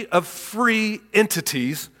free of free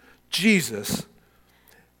entities, Jesus,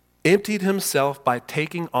 emptied himself by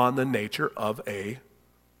taking on the nature of a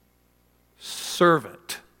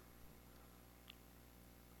servant.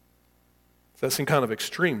 That seems kind of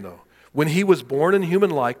extreme, though. When he was born in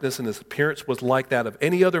human likeness and his appearance was like that of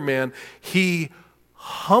any other man, he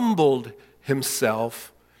humbled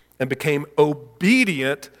himself and became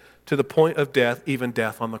obedient to the point of death, even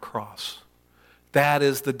death on the cross. That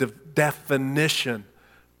is the definition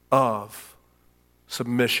of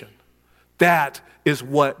submission. That is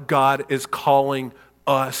what God is calling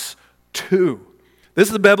us to. This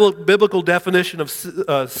is the biblical definition of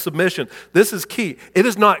submission. This is key. It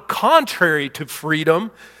is not contrary to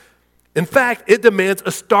freedom. In fact, it demands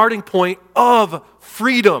a starting point of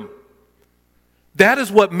freedom. That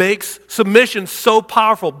is what makes submission so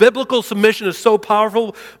powerful. Biblical submission is so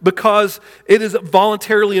powerful because it is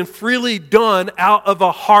voluntarily and freely done out of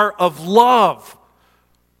a heart of love.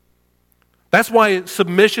 That's why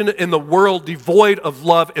submission in the world devoid of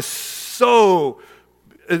love is so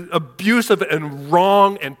abusive and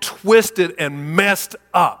wrong and twisted and messed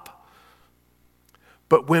up.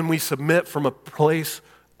 But when we submit from a place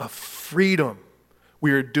of freedom,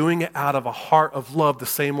 we are doing it out of a heart of love the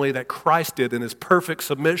same way that Christ did in his perfect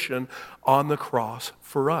submission on the cross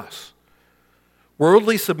for us.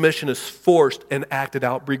 Worldly submission is forced and acted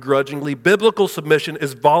out begrudgingly. Biblical submission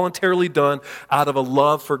is voluntarily done out of a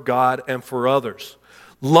love for God and for others.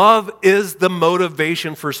 Love is the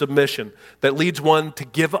motivation for submission that leads one to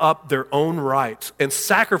give up their own rights and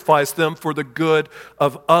sacrifice them for the good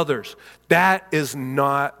of others. That is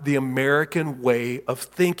not the American way of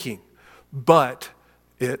thinking, but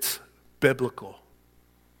it's biblical.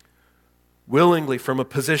 Willingly, from a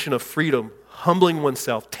position of freedom, humbling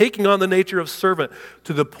oneself, taking on the nature of servant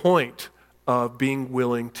to the point of being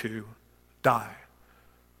willing to die.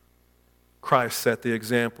 Christ set the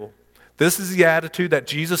example. This is the attitude that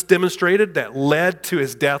Jesus demonstrated that led to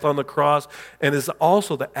his death on the cross, and is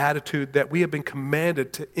also the attitude that we have been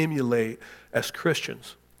commanded to emulate as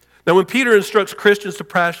Christians. Now, when Peter instructs Christians to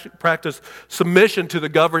practice submission to the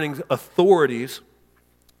governing authorities,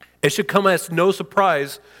 it should come as no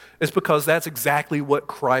surprise. It's because that's exactly what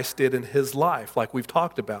Christ did in his life, like we've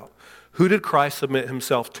talked about. Who did Christ submit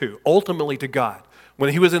himself to? Ultimately to God.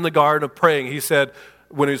 When he was in the garden of praying, he said,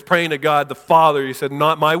 when he was praying to God the Father, he said,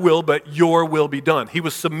 not my will, but your will be done. He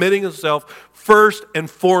was submitting himself first and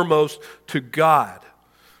foremost to God.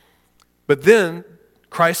 But then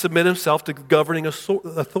Christ submitted himself to governing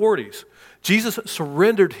authorities. Jesus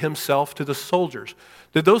surrendered himself to the soldiers.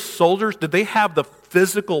 Did those soldiers, did they have the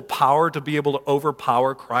physical power to be able to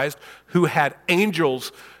overpower Christ, who had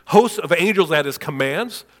angels, hosts of angels at his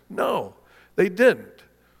commands? No, they didn't.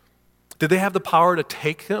 Did they have the power to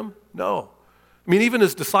take him? No. I mean, even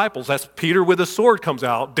his disciples, that's Peter with a sword comes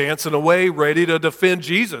out, dancing away, ready to defend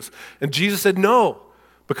Jesus. And Jesus said no,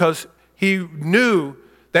 because he knew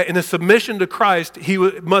that in his submission to Christ, he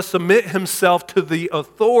must submit himself to the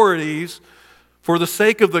authorities for the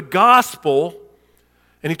sake of the gospel.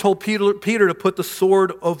 And he told Peter to put the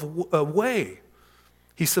sword away.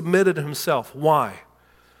 He submitted himself. Why?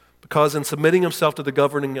 Because in submitting himself to the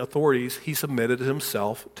governing authorities, he submitted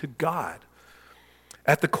himself to God.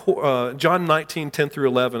 At the core, John 19, 10 through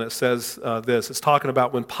 11, it says this. It's talking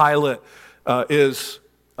about when Pilate is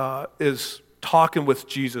talking with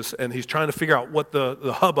Jesus, and he's trying to figure out what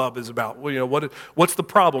the hubbub is about. Well, you know, what's the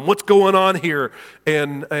problem? What's going on here?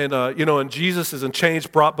 And Jesus is in chains,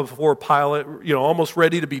 brought before Pilate, almost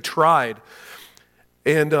ready to be tried.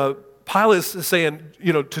 And Pilate is saying,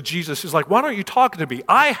 to Jesus, he's like, why don't you talk to me?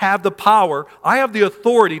 I have the power, I have the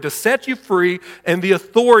authority to set you free and the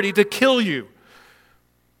authority to kill you.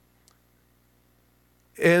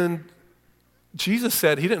 And Jesus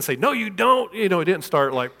said, he didn't say, no, you don't. He didn't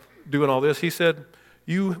start like doing all this. He said,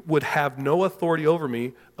 you would have no authority over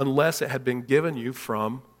me unless it had been given you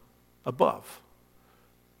from above.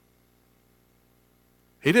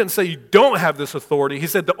 He didn't say you don't have this authority. He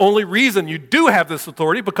said the only reason you do have this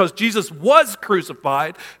authority, because Jesus was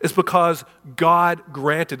crucified, is because God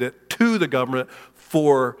granted it to the government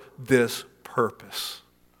for this purpose.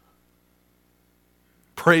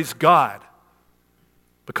 Praise God,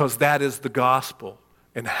 because that is the gospel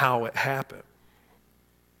and how it happened.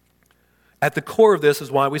 At the core of this is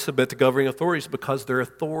why we submit to governing authorities, because their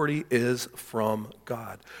authority is from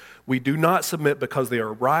God. We do not submit because they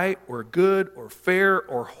are right or good or fair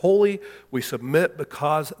or holy. We submit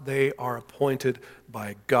because they are appointed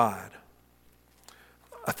by God.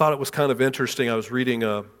 I thought it was kind of interesting. I was reading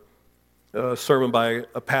a sermon by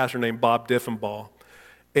a pastor named Bob Diffenbaugh,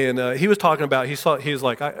 and he was talking about, he was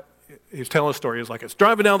telling a story. He was like, it's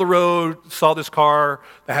driving down the road, saw this car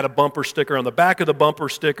that had a bumper sticker. On the back of the bumper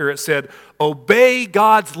sticker, it said, obey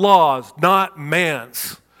God's laws, not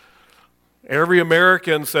man's. Every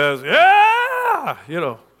American says, yeah,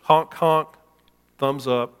 honk, honk, thumbs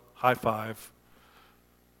up, high five,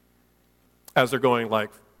 as they're going like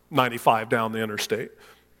 95 down the interstate.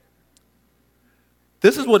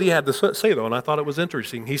 This is what he had to say, though, and I thought it was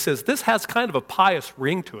interesting. He says, this has kind of a pious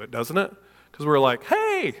ring to it, doesn't it? Because we're like,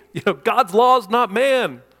 hey, God's laws, not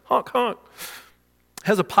man. Honk, honk. It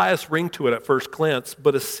has a pious ring to it at first glance,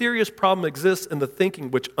 but a serious problem exists in the thinking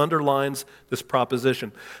which underlines this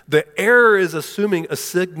proposition. The error is assuming a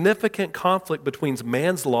significant conflict between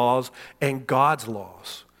man's laws and God's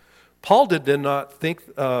laws. Paul did not think,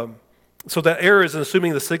 so that error is in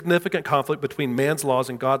assuming the significant conflict between man's laws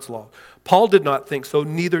and God's law. Paul did not think so,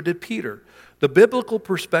 neither did Peter. The biblical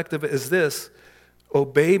perspective is this: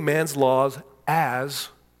 obey man's laws as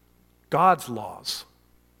God's laws.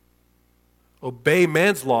 Obey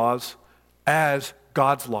man's laws as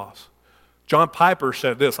God's laws. John Piper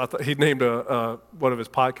said this. I thought he named one of his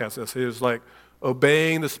podcasts this. He was like,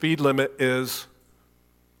 obeying the speed limit is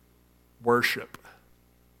worship.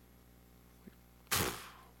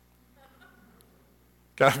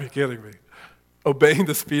 Gotta be kidding me. Obeying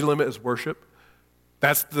the speed limit is worship.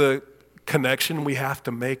 That's the connection we have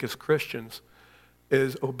to make as Christians.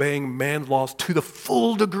 is obeying man's laws to the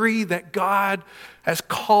full degree that God has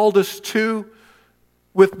called us to,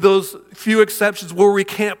 with those few exceptions where we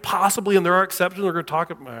can't possibly, and there are exceptions, we're not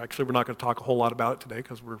going to talk a whole lot about it today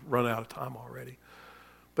because we're running out of time already.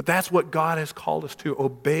 But that's what God has called us to,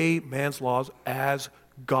 obey man's laws as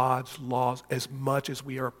God's laws as much as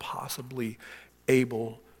we are possibly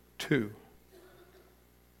able to.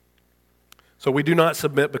 So we do not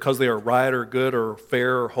submit because they are right or good or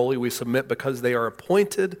fair or holy. We submit because they are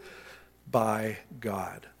appointed by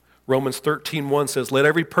God. Romans 13:1 says, "Let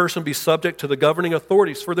every person be subject to the governing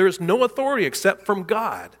authorities, for there is no authority except from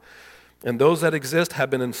God. And those that exist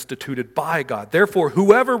have been instituted by God. Therefore,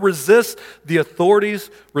 whoever resists the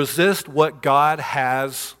authorities resists what God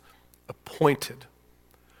has appointed."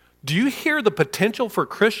 Do you hear the potential for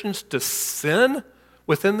Christians to sin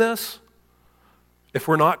within this? If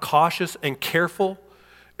we're not cautious and careful,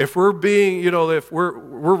 if we're being, if we're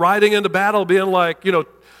riding into battle being like,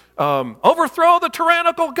 overthrow the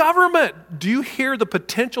tyrannical government. Do you hear the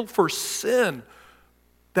potential for sin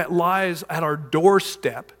that lies at our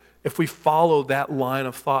doorstep if we follow that line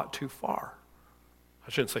of thought too far?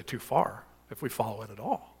 I shouldn't say too far, if we follow it at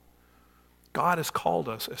all. God has called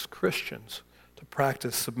us as Christians to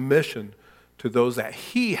practice submission to those that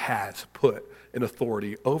He has put in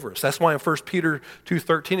authority over us. That's why in 1 Peter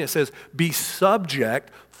 2:13 it says, "Be subject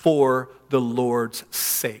for the Lord's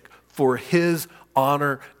sake, for His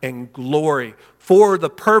honor and glory, for the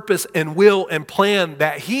purpose and will and plan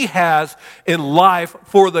that He has in life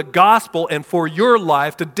for the gospel and for your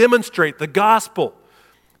life to demonstrate the gospel."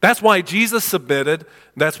 That's why Jesus submitted.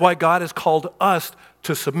 That's why God has called us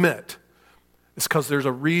to submit. It's because there's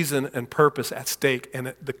a reason and purpose at stake,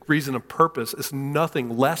 and the reason and purpose is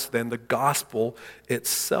nothing less than the gospel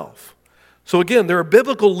itself. So again, there are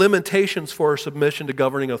biblical limitations for our submission to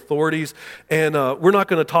governing authorities, and we're not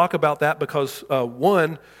going to talk about that because,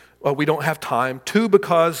 one, we don't have time, two,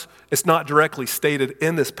 because it's not directly stated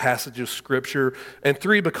in this passage of Scripture, and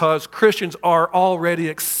three, because Christians are already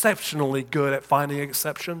exceptionally good at finding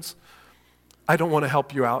exceptions. I don't want to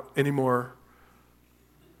help you out anymore.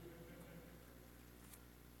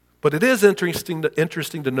 But it is interesting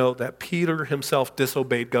to note that Peter himself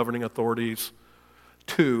disobeyed governing authorities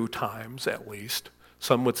 2 times at least.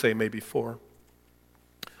 Some would say maybe 4.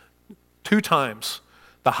 2 times.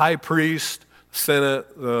 The high priest, Senate,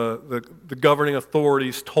 the governing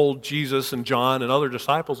authorities told Jesus and John and other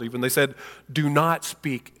disciples even, they said, "Do not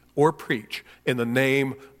speak or preach in the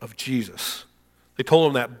name of Jesus." They told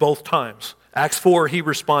him that both times. Acts 4,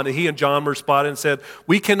 he and John responded and said,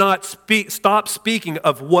 "We cannot stop speaking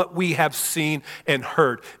of what we have seen and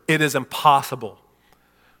heard. It is impossible."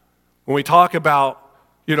 When we talk about,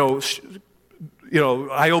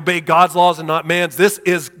 I obey God's laws and not man's, this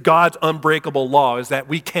is God's unbreakable law, is that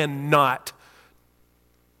we cannot,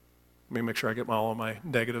 let me make sure I get all of my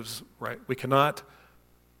negatives right. We cannot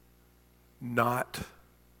not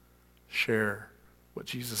share what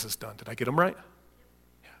Jesus has done. Did I get them right?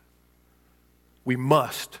 We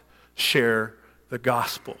must share the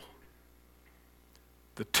gospel.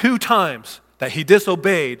 The 2 times that he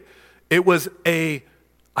disobeyed, it was I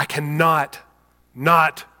cannot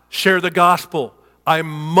not share the gospel. I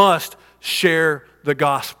must share the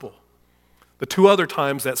gospel. The 2 other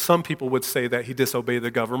times that some people would say that he disobeyed the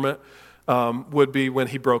government would be when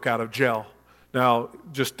he broke out of jail. Now,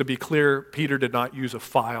 just to be clear, Peter did not use a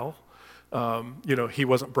file. He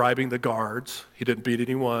wasn't bribing the guards. He didn't beat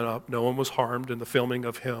anyone up. No one was harmed in the filming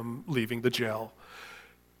of him leaving the jail.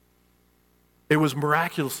 It was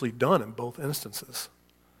miraculously done in both instances.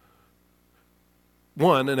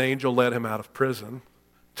 1, an angel led him out of prison.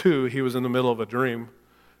 2, he was in the middle of a dream,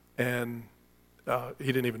 and he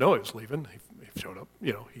didn't even know he was leaving. He showed up.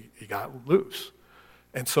 He got loose.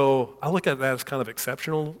 And so I look at that as kind of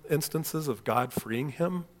exceptional instances of God freeing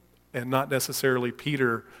him, and not necessarily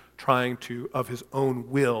Peter trying to, of his own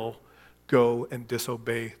will, go and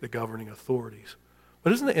disobey the governing authorities.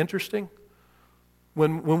 But isn't it interesting?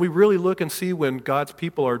 When we really look and see when God's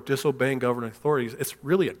people are disobeying governing authorities, it's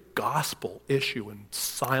really a gospel issue and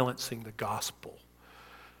silencing the gospel.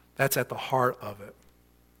 That's at the heart of it.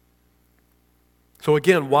 So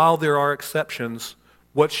again, while there are exceptions,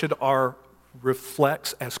 what should our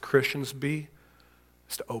reflex as Christians be?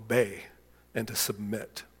 Is to obey and to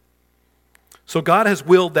submit. So God has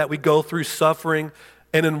willed that we go through suffering,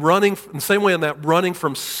 and in the same way in that running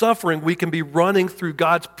from suffering, we can be running through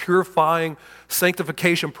God's purifying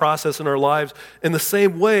sanctification process in our lives. In the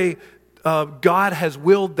same way, God has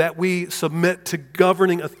willed that we submit to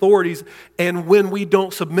governing authorities, and when we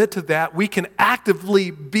don't submit to that, we can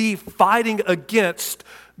actively be fighting against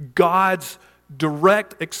God's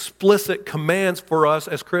direct, explicit commands for us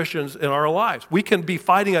as Christians in our lives. We can be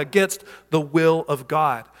fighting against the will of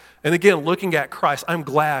God. And again, looking at Christ, I'm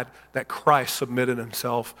glad that Christ submitted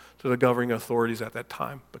himself to the governing authorities at that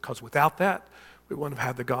time, because without that, we wouldn't have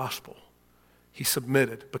had the gospel. He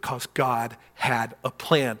submitted because God had a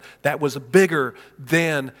plan that was bigger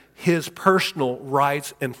than his personal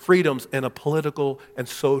rights and freedoms in a political and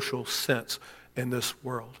social sense in this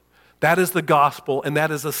world. That is the gospel, and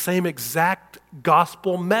that is the same exact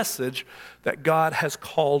gospel message that God has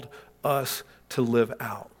called us to live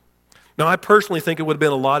out. Now, I personally think it would have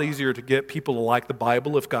been a lot easier to get people to like the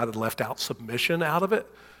Bible if God had left out submission out of it.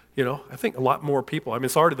 You know, I think a lot more people, I mean,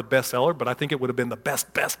 it's already the bestseller, but I think it would have been the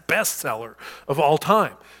best seller of all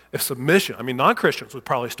time if submission, I mean, non-Christians would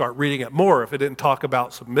probably start reading it more if it didn't talk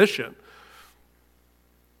about submission.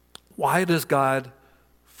 Why does God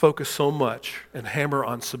focus so much and hammer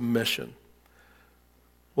on submission?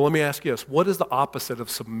 Well, let me ask you this. What is the opposite of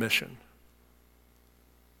submission?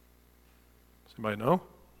 Does anybody know?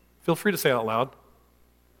 Feel free to say it out loud.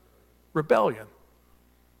 Rebellion.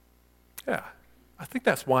 Yeah, I think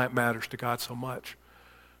that's why it matters to God so much.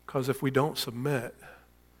 Because if we don't submit,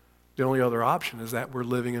 the only other option is that we're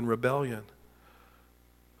living in rebellion.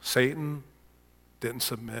 Satan didn't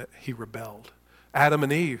submit, he rebelled. Adam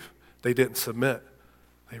and Eve, they didn't submit,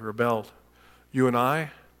 they rebelled. You and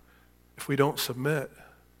I, if we don't submit,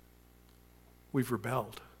 we've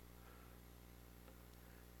rebelled.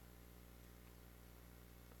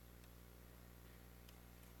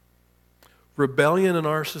 Rebellion in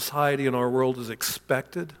our society and our world is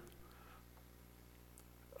expected.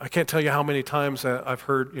 I can't tell you how many times I've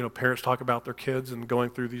heard, parents talk about their kids and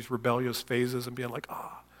going through these rebellious phases and being like,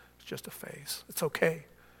 it's just a phase. It's okay.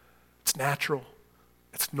 It's natural.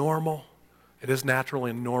 It's normal. It is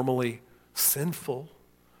naturally and normally sinful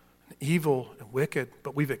and evil and wicked,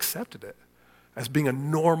 but we've accepted it as being a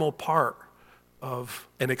normal part of,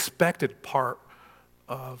 an expected part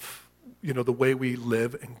of, the way we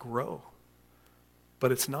live and grow.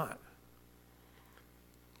 But it's not.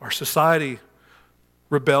 Our society,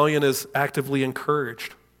 rebellion is actively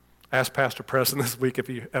encouraged. I asked Pastor Preston this week if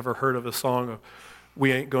he ever heard of a song of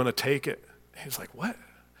 "We Ain't Gonna Take It." He's like, "What?"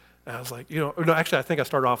 And I was like, no, actually, I think I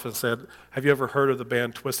started off and said, "Have you ever heard of the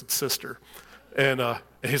band Twisted Sister?" And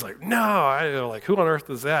he's like, "No." Who on earth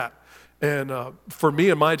is that? And for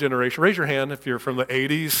me and my generation, raise your hand if you're from the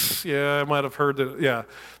 80s. Yeah, I might have heard that. Yeah,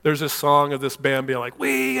 there's this song of this band being like,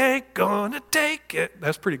 "We ain't gonna take it."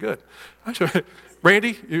 That's pretty good. Actually,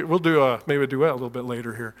 Randy, we'll do maybe a duet a little bit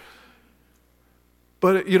later here.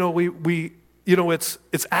 But it's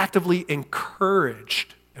actively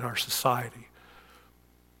encouraged in our society.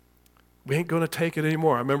 We ain't going to take it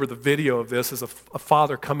anymore. I remember the video of this is a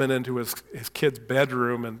father coming into his kid's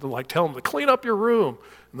bedroom and tell him to clean up your room.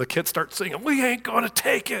 And the kids start singing, "We ain't going to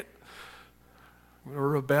take it." We're going to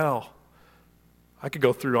rebel. I could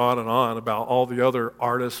go through on and on about all the other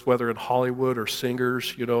artists, whether in Hollywood or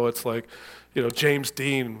singers. It's like, James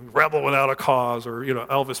Dean, rebel without a cause, or,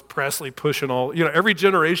 Elvis Presley pushing all. Every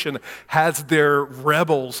generation has their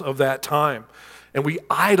rebels of that time. And we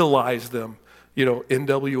idolize them.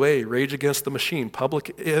 NWA, Rage Against the Machine,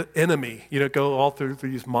 Public Enemy, go all through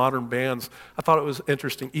these modern bands. I thought it was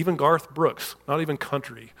interesting. Even Garth Brooks, not even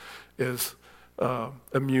country, is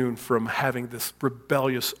immune from having this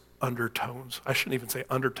rebellious undertones. I shouldn't even say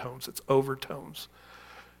undertones, it's overtones.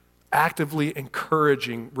 Actively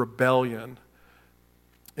encouraging rebellion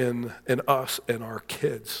in us and our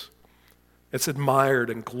kids. It's admired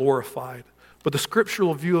and glorified. But the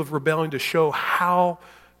scriptural view of rebellion to show how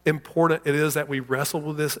important it is that we wrestle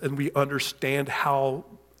with this and we understand how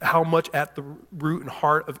much at the root and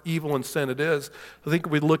heart of evil and sin it is. I think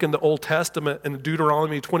we look in the Old Testament in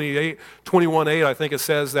Deuteronomy 21:8, I think it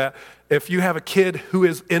says that if you have a kid who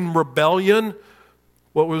is in rebellion,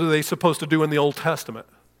 what were they supposed to do in the Old Testament?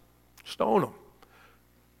 Stone them.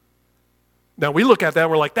 Now we look at that and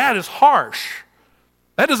we're like, that is harsh.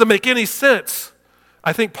 That doesn't make any sense.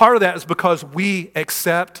 I think part of that is because we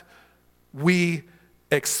expect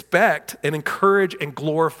and encourage and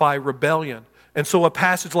glorify rebellion. And so a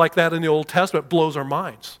passage like that in the Old Testament blows our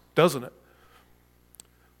minds, doesn't it?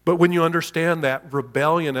 But when you understand that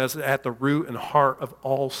rebellion is at the root and heart of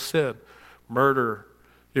all sin, murder,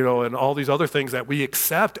 and all these other things that we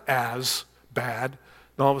accept as bad,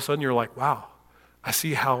 and all of a sudden you're like, wow, I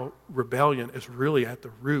see how rebellion is really at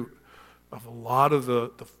the root of a lot of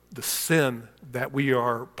the sin that we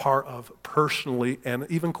are part of personally and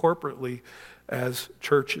even corporately as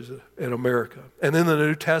churches in America. And in the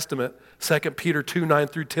New Testament, 2 Peter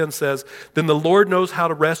 2:9-10 says, "Then the Lord knows how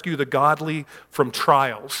to rescue the godly from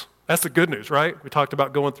trials." That's the good news, right? We talked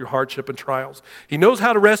about going through hardship and trials. He knows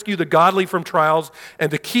how to rescue the godly from trials and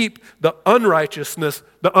to keep the unrighteous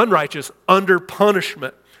under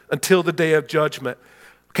punishment until the day of judgment.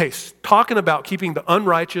 Okay, talking about keeping the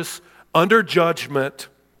unrighteous under judgment,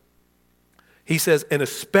 he says, and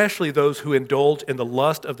especially those who indulge in the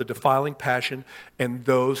lust of the defiling passion and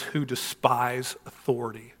those who despise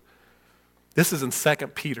authority. This is in 2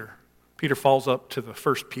 Peter. Peter follows up to the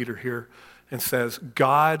 1 Peter here and says,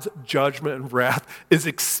 God's judgment and wrath is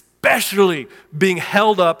especially being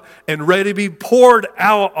held up and ready to be poured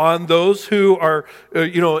out on those who are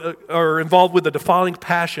involved with the defiling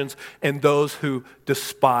passions and those who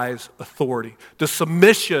despise authority. Does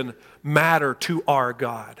submission matter to our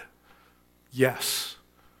God? Yes.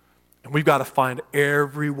 And we've got to find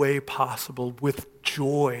every way possible with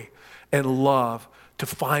joy and love to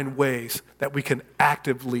find ways that we can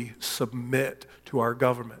actively submit to our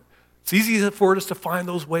government. It's easy for us to find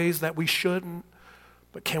those ways that we shouldn't,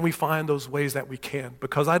 but can we find those ways that we can?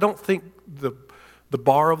 Because I don't think the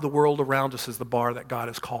bar of the world around us is the bar that God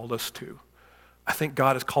has called us to. I think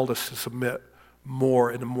God has called us to submit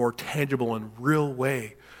more in a more tangible and real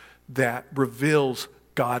way that reveals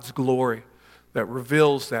God's glory, that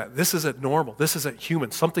reveals that this isn't normal, this isn't human,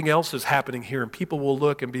 something else is happening here, and people will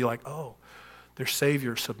look and be like, oh, their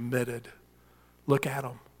Savior submitted. Look at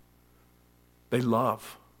them. They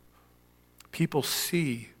love. People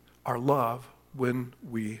see our love when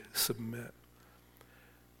we submit.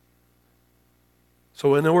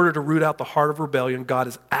 So in order to root out the heart of rebellion, God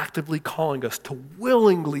is actively calling us to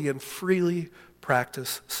willingly and freely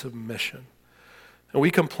practice submission. And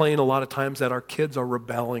we complain a lot of times that our kids are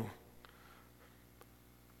rebelling.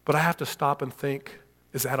 But I have to stop and think,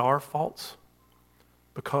 is that our faults?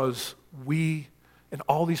 Because we, in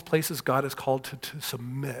all these places God is called to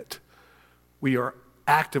submit, we are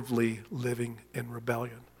actively living in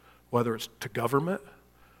rebellion, whether it's to government,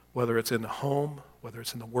 whether it's in the home, whether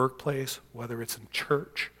it's in the workplace, whether it's in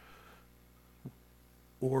church,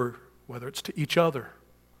 or whether it's to each other.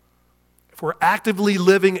 If we're actively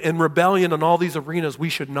living in rebellion in all these arenas, we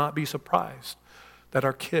should not be surprised that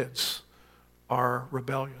our kids are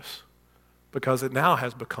rebellious, because it now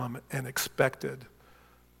has become an expected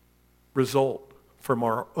result from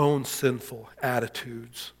our own sinful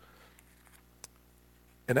attitudes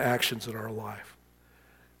and actions in our life.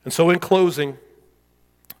 And so in closing,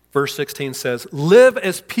 verse 16 says, live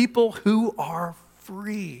as people who are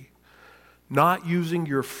free, not using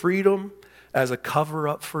your freedom as a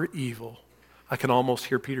cover-up for evil. I can almost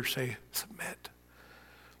hear Peter say, submit.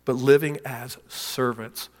 But living as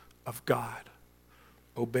servants of God.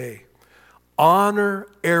 Obey. Honor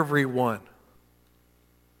everyone.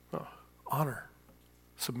 Honor.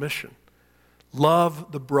 Submission.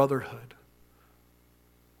 Love the brotherhood.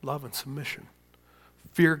 Love and submission.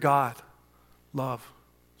 Fear God. Love.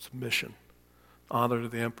 Submission. Honor to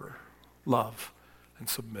the emperor. Love and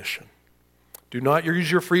submission. Do not use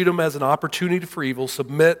your freedom as an opportunity for evil.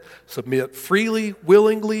 Submit freely,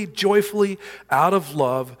 willingly, joyfully, out of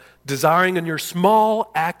love, desiring in your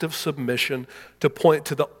small act of submission to point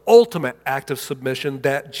to the ultimate act of submission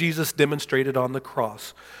that Jesus demonstrated on the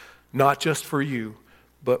cross, not just for you,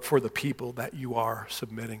 but for the people that you are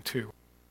submitting to.